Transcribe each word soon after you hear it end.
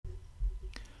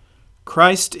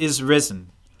Christ is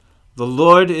risen. The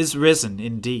Lord is risen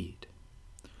indeed.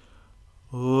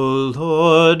 O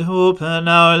Lord, open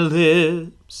our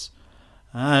lips,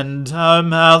 and our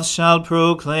mouth shall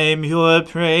proclaim your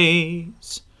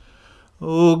praise.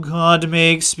 O God,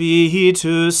 make speed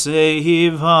to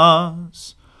save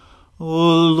us. O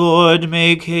Lord,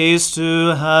 make haste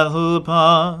to help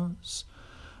us.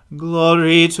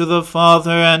 Glory to the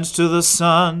Father, and to the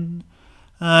Son,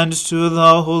 and to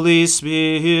the Holy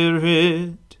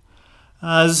Spirit,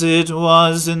 as it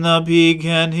was in the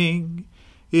beginning,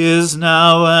 is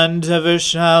now, and ever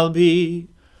shall be,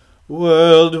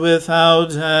 world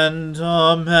without end.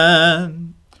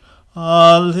 Amen.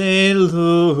 Alleluia.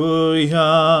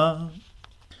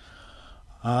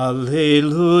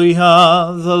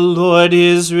 Alleluia. The Lord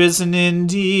is risen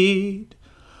indeed.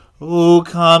 O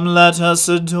come, let us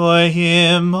adore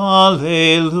him.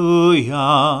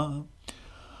 Alleluia.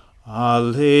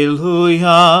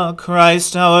 Alleluia.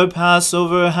 Christ our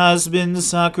Passover has been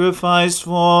sacrificed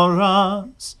for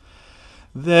us.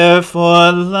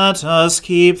 Therefore let us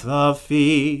keep the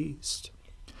feast.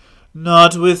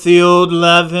 Not with the old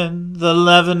leaven, the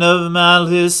leaven of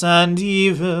malice and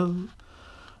evil,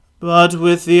 but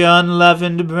with the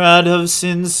unleavened bread of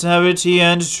sincerity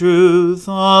and truth.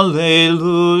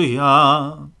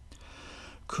 Alleluia.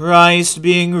 Christ,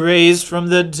 being raised from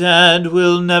the dead,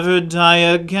 will never die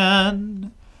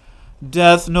again.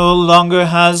 Death no longer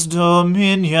has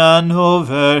dominion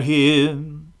over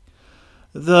him.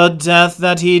 The death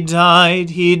that he died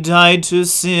to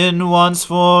sin once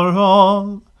for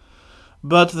all.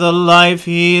 But the life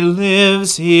he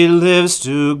lives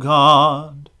to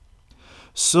God.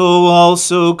 So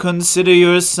also consider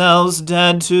yourselves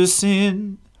dead to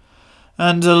sin,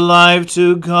 and alive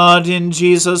to God in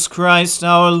Jesus Christ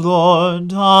our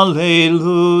Lord.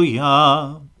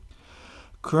 Alleluia.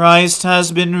 Christ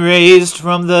has been raised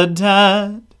from the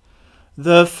dead,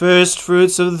 the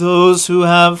firstfruits of those who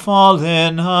have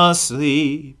fallen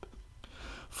asleep.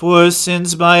 For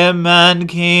since by a man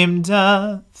came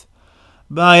death,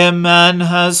 by a man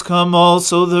has come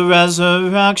also the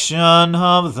resurrection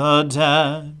of the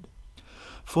dead.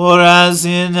 For as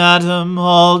in Adam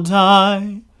all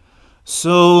die,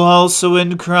 so also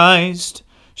in Christ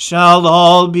shall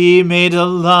all be made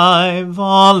alive.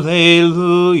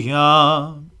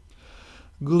 Alleluia.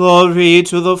 Glory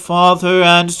to the Father,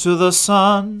 and to the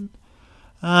Son,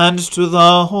 and to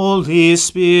the Holy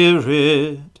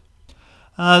Spirit,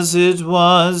 as it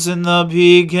was in the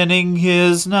beginning,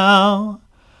 is now,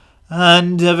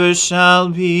 and ever shall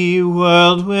be,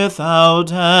 world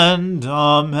without end.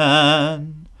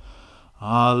 Amen.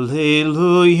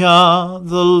 Alleluia.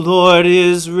 The Lord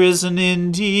is risen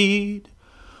indeed.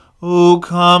 O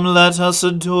come, let us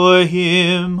adore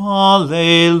him.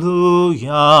 Alleluia.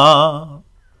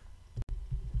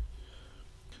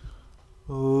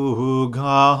 O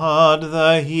God,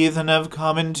 the heathen have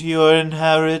come into your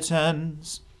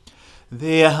inheritance.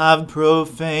 They have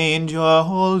profaned your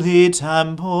holy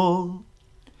temple.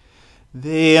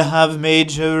 They have made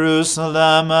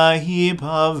Jerusalem a heap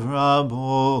of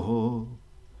rubble.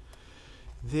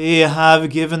 They have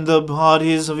given the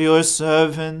bodies of your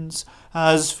servants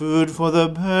as food for the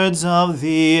birds of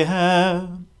the air,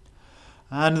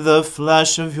 and the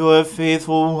flesh of your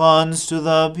faithful ones to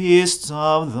the beasts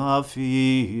of the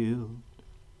field.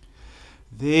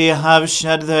 They have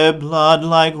shed their blood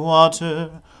like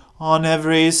water on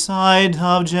every side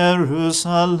of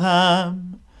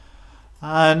Jerusalem,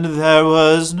 and there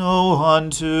was no one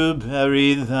to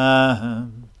bury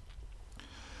them.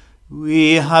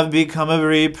 We have become a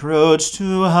reproach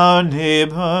to our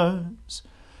neighbors,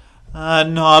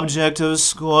 an object of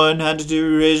scorn and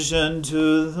derision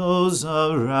to those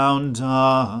around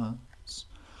us.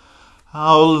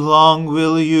 How long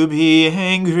will you be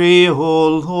angry,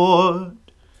 O Lord?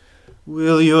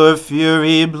 Will your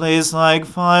fury blaze like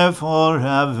fire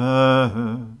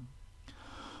forever?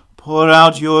 Pour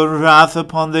out your wrath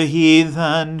upon the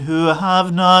heathen who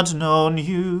have not known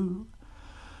you,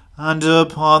 and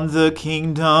upon the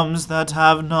kingdoms that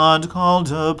have not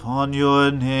called upon your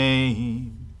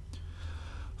name.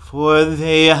 For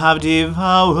they have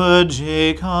devoured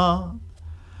Jacob,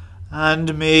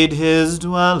 and made his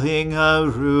dwelling a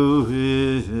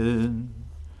ruin.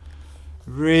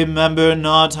 Remember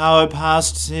not our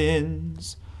past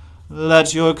sins.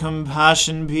 Let your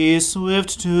compassion be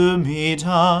swift to meet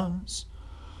us,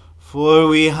 for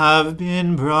we have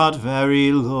been brought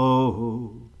very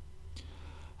low.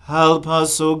 Help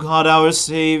us, O God our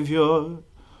Saviour,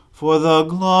 for the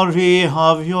glory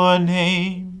of your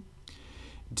name.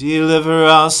 Deliver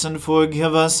us and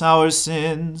forgive us our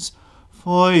sins,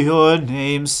 for your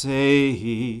name's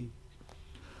sake.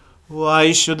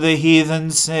 Why should the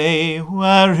heathen say,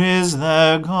 Where is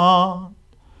their God?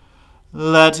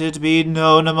 Let it be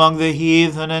known among the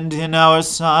heathen and in our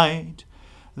sight,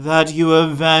 that you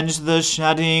avenge the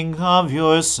shedding of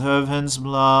your servants'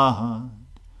 blood.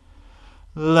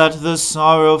 Let the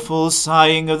sorrowful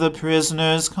sighing of the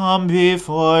prisoners come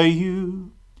before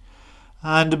you,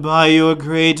 and by your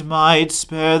great might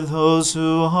spare those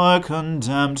who are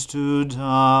condemned to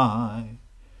die.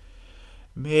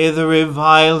 May the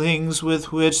revilings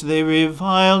with which they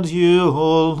reviled you,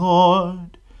 O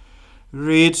Lord,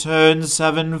 return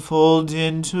sevenfold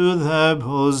into their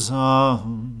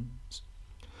bosoms.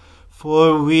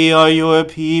 For we are your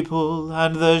people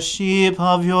and the sheep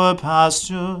of your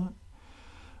pasture.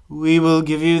 We will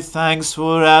give you thanks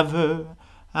forever,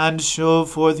 and show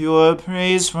forth your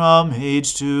praise from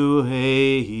age to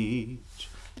age.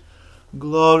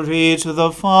 Glory to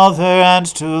the Father, and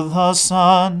to the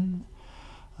Son,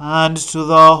 and to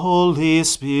the Holy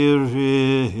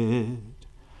Spirit,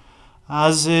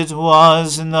 as it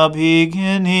was in the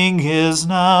beginning, is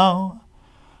now,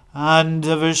 and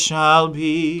ever shall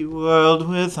be, world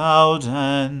without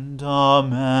end.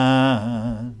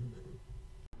 Amen.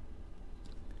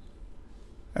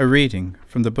 A reading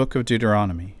from the book of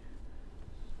Deuteronomy.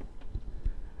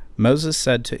 Moses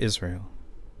said to Israel,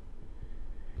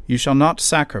 You shall not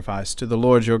sacrifice to the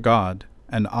Lord your God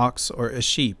an ox or a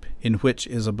sheep in which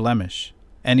is a blemish,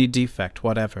 any defect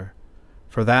whatever,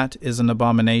 for that is an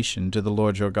abomination to the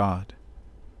Lord your God.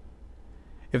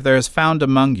 If there is found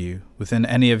among you, within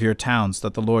any of your towns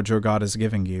that the Lord your God is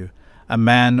giving you, a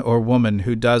man or woman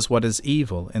who does what is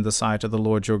evil in the sight of the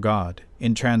Lord your God,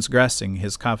 in transgressing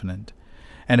his covenant,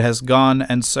 and has gone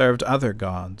and served other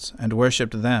gods, and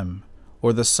worshipped them,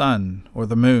 or the sun, or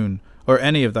the moon, or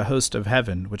any of the host of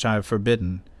heaven, which I have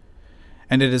forbidden,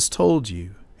 and it is told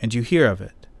you, and you hear of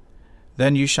it,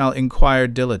 then you shall inquire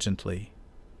diligently.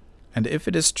 And if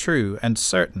it is true and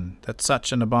certain that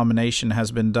such an abomination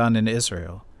has been done in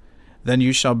Israel, then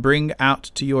you shall bring out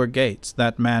to your gates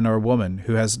that man or woman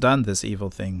who has done this evil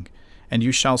thing, and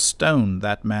you shall stone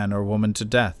that man or woman to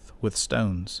death with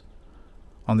stones.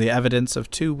 On the evidence of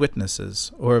 2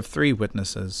 witnesses, or of 3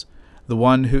 witnesses, the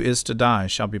one who is to die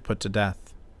shall be put to death.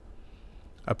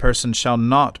 A person shall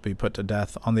not be put to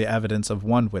death on the evidence of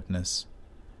 1 witness.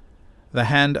 The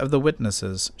hand of the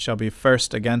witnesses shall be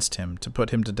first against him to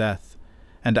put him to death,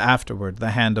 and afterward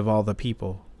the hand of all the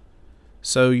people.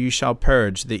 So you shall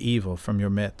purge the evil from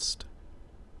your midst.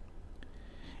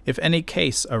 If any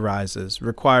case arises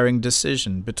requiring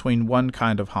decision between one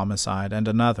kind of homicide and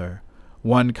another,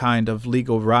 one kind of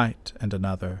legal right and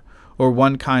another, or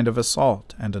one kind of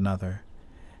assault and another,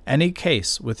 any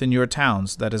case within your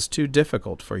towns that is too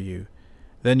difficult for you,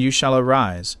 then you shall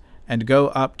arise, and go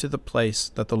up to the place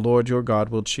that the Lord your God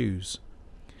will choose.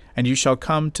 And you shall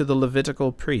come to the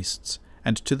Levitical priests,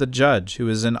 and to the judge who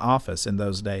is in office in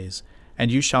those days,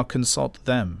 and you shall consult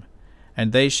them,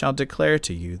 and they shall declare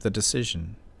to you the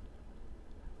decision.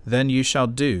 Then you shall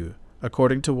do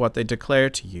according to what they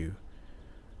declare to you,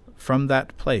 from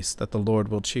that place that the Lord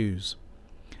will choose.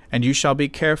 And you shall be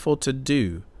careful to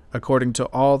do according to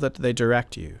all that they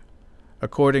direct you,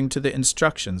 according to the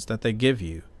instructions that they give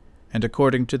you, and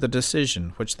according to the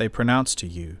decision which they pronounce to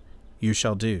you, you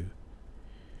shall do.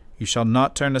 You shall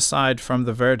not turn aside from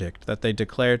the verdict that they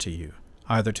declare to you,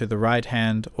 either to the right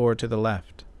hand or to the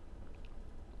left.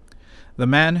 The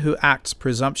man who acts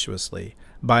presumptuously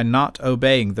by not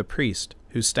obeying the priest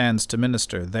who stands to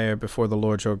minister there before the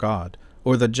Lord your God,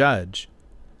 or the judge,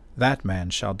 that man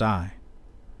shall die.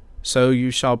 So you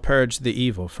shall purge the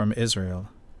evil from Israel.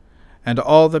 And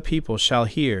all the people shall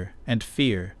hear and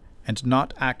fear, and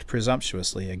not act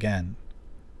presumptuously again.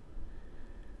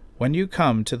 When you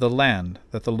come to the land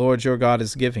that the Lord your God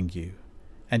is giving you,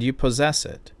 and you possess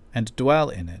it, and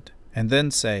dwell in it, and then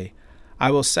say,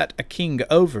 I will set a king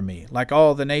over me, like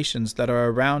all the nations that are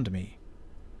around me.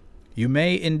 You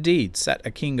may indeed set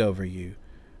a king over you,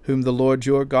 whom the Lord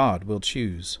your God will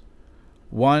choose.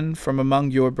 One from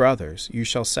among your brothers you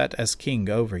shall set as king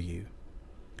over you.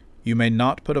 You may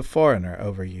not put a foreigner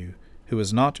over you, who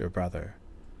is not your brother.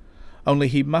 Only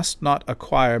he must not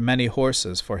acquire many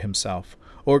horses for himself,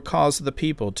 or cause the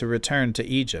people to return to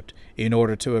Egypt in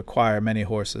order to acquire many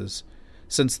horses,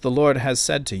 since the Lord has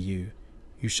said to you,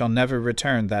 You shall never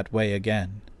return that way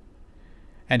again.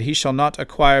 And he shall not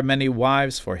acquire many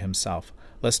wives for himself,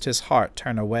 lest his heart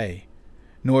turn away,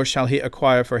 nor shall he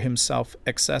acquire for himself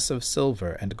excessive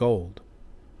silver and gold.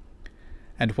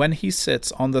 And when he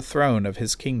sits on the throne of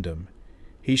his kingdom,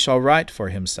 he shall write for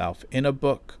himself in a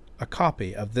book a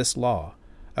copy of this law,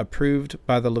 approved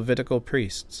by the Levitical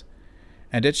priests,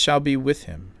 and it shall be with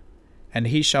him, And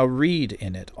he shall read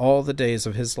in it all the days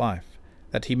of his life,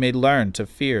 that he may learn to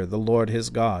fear the Lord his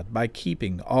God, by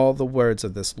keeping all the words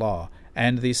of this law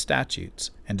and these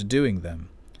statutes, and doing them,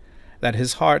 that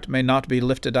his heart may not be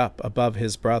lifted up above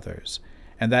his brothers,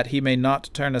 and that he may not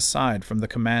turn aside from the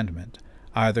commandment,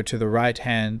 either to the right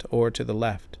hand or to the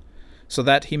left, so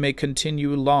that he may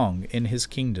continue long in his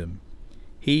kingdom,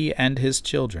 he and his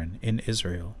children in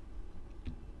Israel.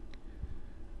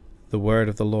 The word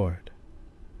of the Lord.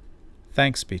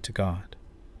 Thanks be to God.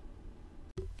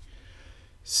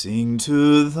 Sing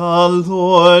to the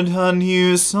Lord a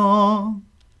new song,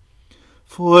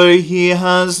 for he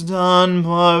has done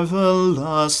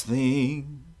marvelous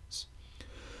things.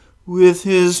 With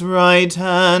his right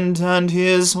hand and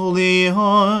his holy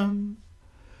arm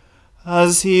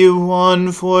has he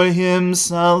won for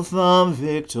himself the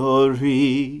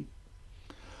victory.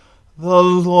 The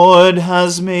Lord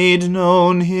has made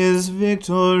known his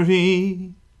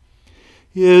victory.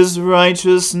 His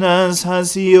righteousness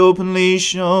has he openly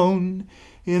shown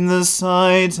in the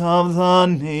sight of the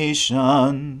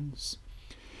nations.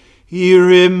 He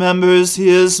remembers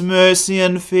his mercy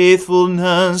and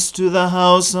faithfulness to the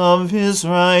house of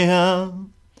Israel.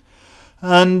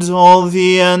 And all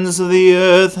the ends of the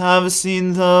earth have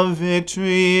seen the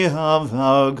victory of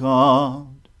our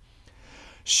God.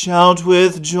 Shout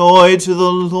with joy to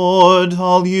the Lord,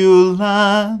 all you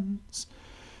lands.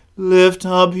 Lift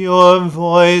up your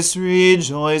voice,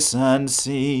 rejoice and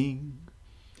sing.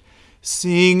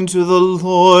 Sing to the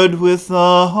Lord with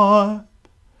the harp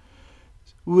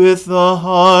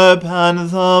and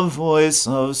the voice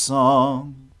of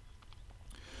song,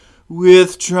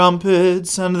 with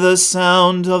trumpets and the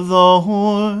sound of the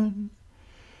horn.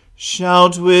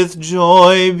 Shout with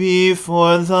joy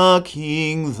before the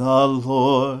King, the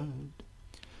Lord.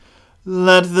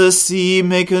 Let the sea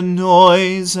make a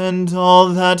noise, and all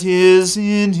that is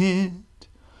in it,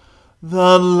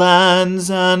 the lands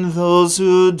and those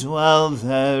who dwell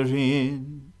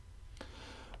therein.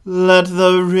 Let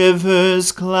the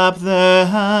rivers clap their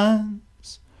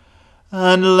hands,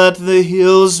 and let the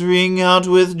hills ring out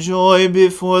with joy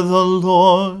before the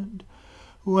Lord,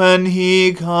 when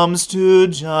he comes to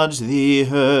judge the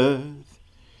earth.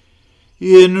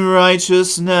 In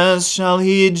righteousness shall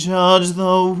he judge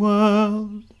the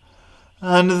world,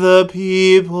 and the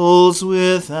peoples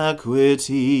with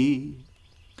equity.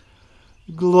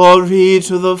 Glory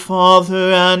to the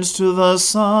Father, and to the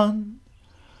Son,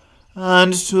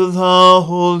 and to the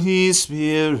Holy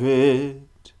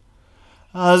Spirit,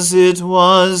 as it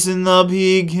was in the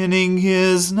beginning,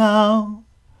 is now,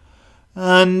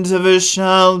 and ever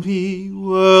shall be,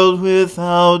 world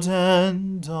without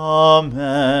end.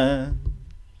 Amen.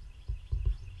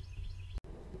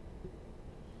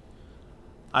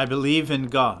 I believe in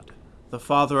God, the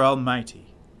Father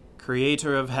Almighty,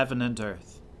 creator of heaven and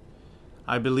earth.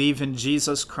 I believe in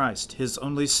Jesus Christ, his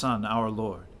only Son, our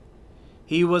Lord.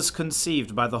 He was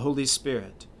conceived by the Holy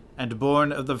Spirit and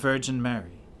born of the Virgin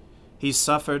Mary. He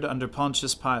suffered under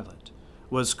Pontius Pilate,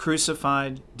 was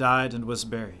crucified, died, and was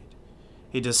buried.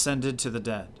 He descended to the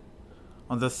dead.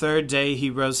 On the third day he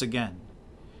rose again.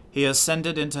 He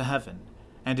ascended into heaven,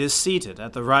 and is seated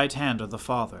at the right hand of the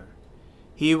Father.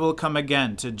 He will come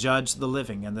again to judge the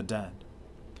living and the dead.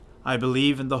 I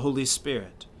believe in the Holy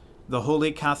Spirit, the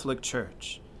Holy Catholic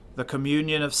Church, the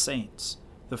communion of saints,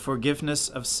 the forgiveness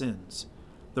of sins,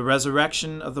 the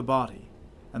resurrection of the body,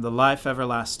 and the life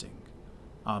everlasting.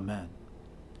 Amen.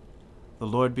 The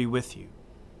Lord be with you.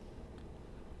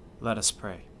 Let us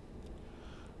pray.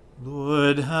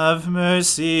 Lord, have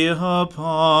mercy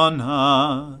upon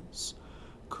us.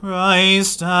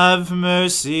 Christ, have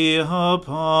mercy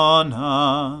upon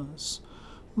us.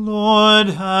 Lord,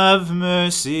 have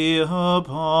mercy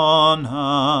upon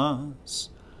us.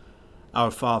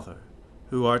 Our Father,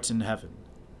 who art in heaven,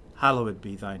 hallowed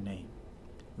be thy name.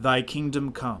 Thy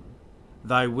kingdom come,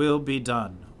 thy will be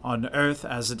done, on earth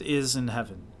as it is in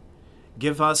heaven.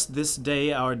 Give us this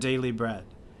day our daily bread,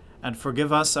 and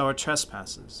forgive us our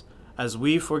trespasses, as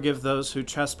we forgive those who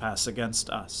trespass against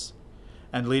us.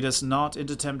 And lead us not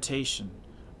into temptation,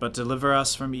 but deliver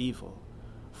us from evil.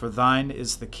 For thine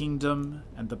is the kingdom,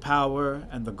 and the power,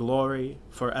 and the glory,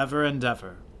 forever and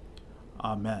ever.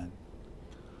 Amen.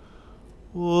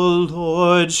 O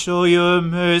Lord, show your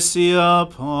mercy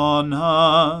upon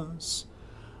us,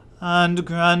 and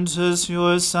grant us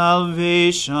your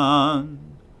salvation.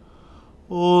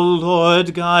 O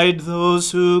Lord, guide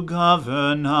those who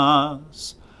govern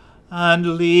us,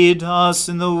 and lead us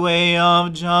in the way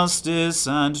of justice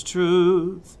and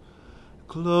truth.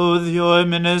 Clothe your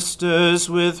ministers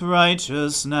with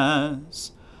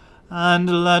righteousness,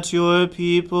 and let your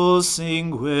people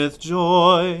sing with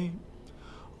joy.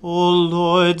 O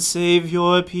Lord, save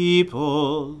your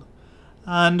people,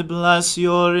 and bless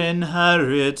your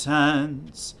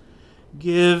inheritance.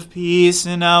 Give peace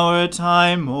in our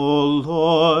time, O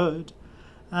Lord,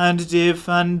 and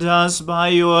defend us by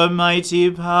your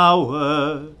mighty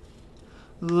power.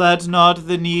 Let not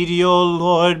the needy, O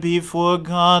Lord, be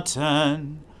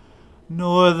forgotten,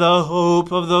 nor the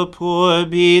hope of the poor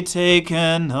be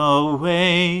taken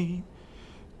away.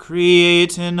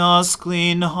 Create in us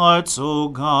clean hearts, O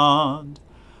God,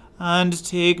 and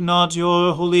take not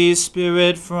your Holy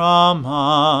Spirit from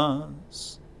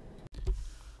us.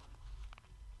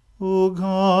 O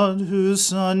God, whose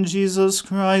Son Jesus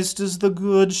Christ is the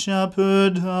good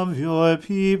shepherd of your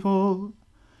people,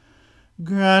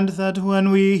 grant that when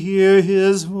we hear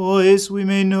his voice we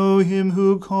may know him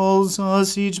who calls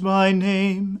us each by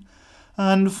name,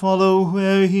 and follow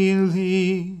where he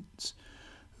leads,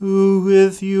 who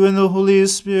with you and the Holy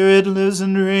Spirit lives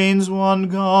and reigns one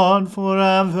God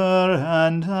forever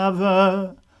and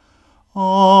ever.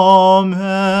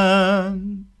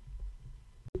 Amen.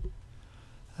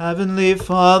 Heavenly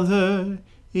Father,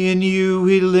 in you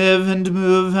we live and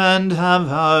move and have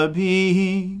our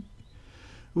being.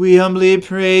 We humbly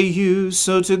pray you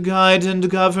so to guide and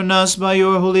govern us by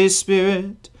your Holy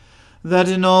Spirit, that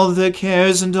in all the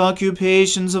cares and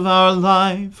occupations of our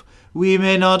life we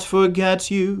may not forget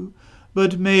you,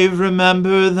 but may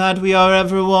remember that we are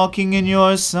ever walking in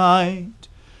your sight.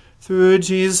 Through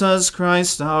Jesus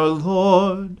Christ our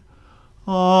Lord.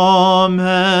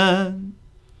 Amen.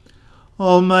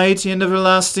 Almighty and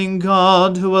everlasting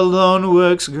God, who alone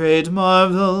works great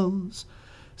marvels,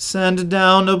 send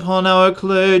down upon our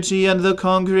clergy and the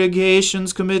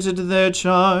congregations committed to their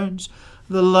charge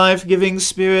the life-giving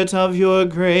Spirit of your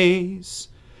grace.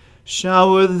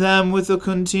 Shower them with the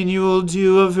continual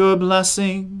dew of your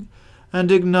blessing,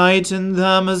 and ignite in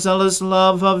them a zealous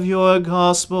love of your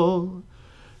gospel.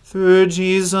 Through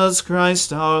Jesus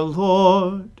Christ our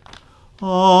Lord.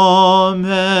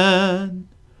 Amen.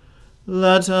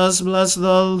 Let us bless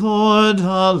the Lord.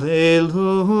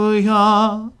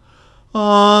 Alleluia.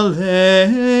 Alleluia.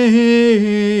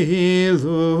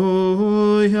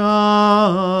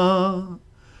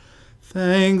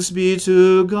 Thanks be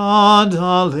to God.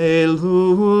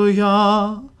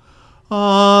 Alleluia.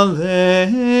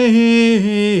 Alleluia.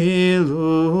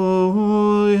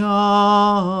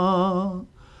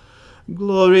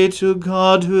 Glory to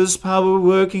God, whose power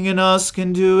working in us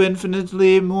can do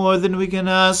infinitely more than we can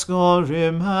ask or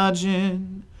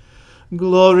imagine.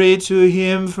 Glory to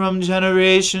him from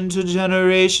generation to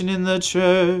generation in the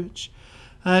church,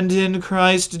 and in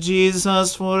Christ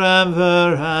Jesus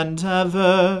forever and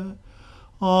ever.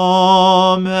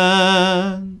 Amen.